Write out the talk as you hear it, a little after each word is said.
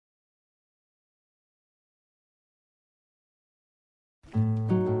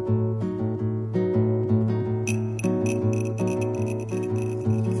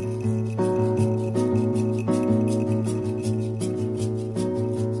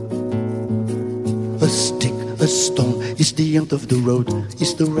stick, a stone, it's the end of the road,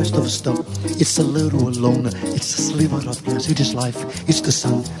 it's the rest of a stone, it's a little alone, it's a sliver of glass, it is life, it's the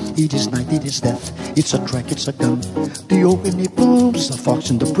sun, it is night, it is death, it's a track, it's a gun, the open it blooms, a fox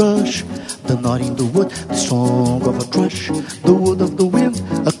in the brush, the knot in the wood, the song of a thrush, the wood of the wind,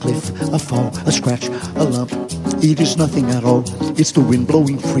 a cliff, a fall, a scratch, a lump, it is nothing at all, it's the wind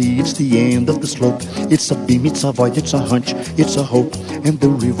blowing free, it's the end of the slope, it's a beam, it's a void, it's a hunch, it's a hope, and the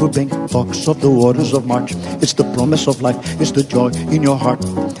riverbank talks of the waters of March, it's the promise of life, it's the joy in your heart,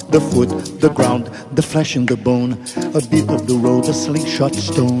 the foot, the ground, the flesh in the bone, a bit of the road, a slingshot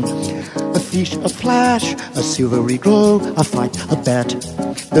stone, a fish, a flash, a silvery glow, a fight, a bat,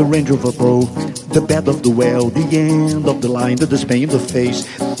 the range of a bow, the bed of the well, the end of the line, the dismay in the face,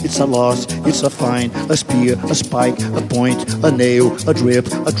 it's a loss, it's a find, a spear, a spike, a point, a nail, a drip,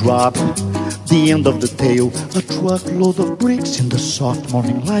 a drop, the end of the tale, a truckload of bricks in the soft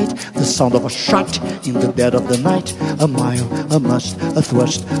morning light, the sound of a shot in the dead of the night, a mile, a must, a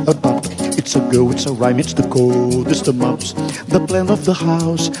thrust, a bump, it's a go, it's a rhyme, it's the cold, it's the mumps, the plan of the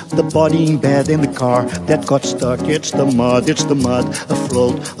house, the body in bed and the car that got stuck, it's the mud, a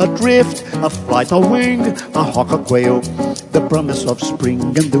float, a drift, a flight, a wing, a hawk, a quail, the promise of spring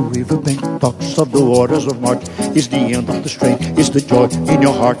and the riverbank talks of the waters of March, is the end of the strain, is the joy in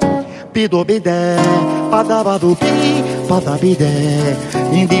your heart. Pidobidé, padabadubi, padabidé,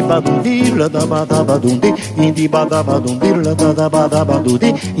 indi badudi, ladabadabadundi, indi badabadundi,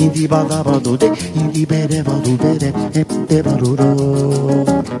 ladabadabadudi, indi badabadudi, indi bedebadubede, ebdebaduro.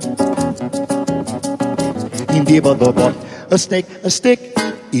 Indi badabad, a stick,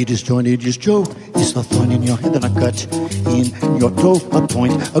 it is joint, it is Joe, it's a thorn in your head and a cut in your toe, a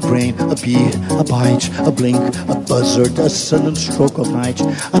point, a grain, a bee, a bite, a blink, a buzzard, a sudden stroke of night,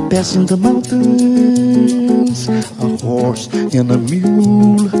 a pass in the mountains, a horse and a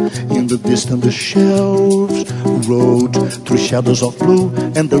mule, in the distance the shelves, road through shadows of blue,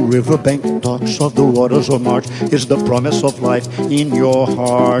 and the riverbank talks of the waters of March, is the promise of life in your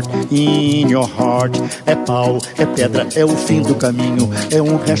heart, in your heart, é pau, é pedra, é o fim do caminho, é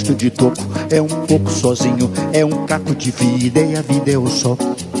resto de toco, é pouco sozinho, é caco de vida, e a vida é o sol,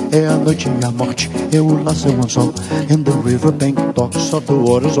 é a noite e a morte, é o laço, é o anzol, and the riverbank talks of the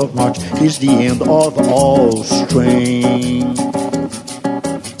waters of March, is the end of all strain,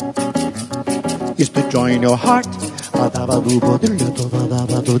 is to join your heart,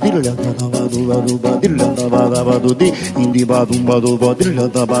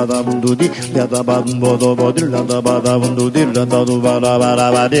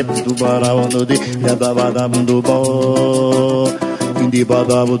 indi